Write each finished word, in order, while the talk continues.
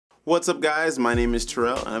What's up guys, my name is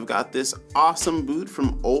Terrell and I've got this awesome boot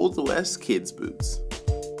from Old West Kids Boots.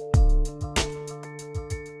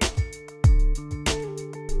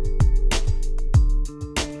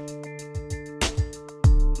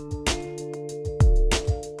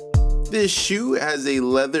 This shoe has a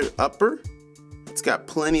leather upper. It's got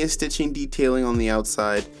plenty of stitching detailing on the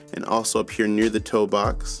outside and also up here near the toe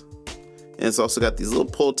box. And it's also got these little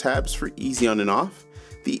pull tabs for easy on and off.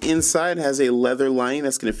 The inside has a leather lining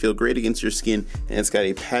that's going to feel great against your skin, and it's got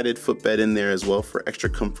a padded footbed in there as well for extra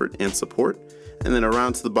comfort and support. And then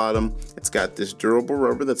around to the bottom, it's got this durable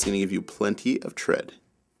rubber that's going to give you plenty of tread.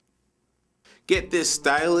 Get this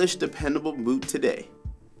stylish, dependable boot today.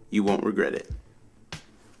 You won't regret it.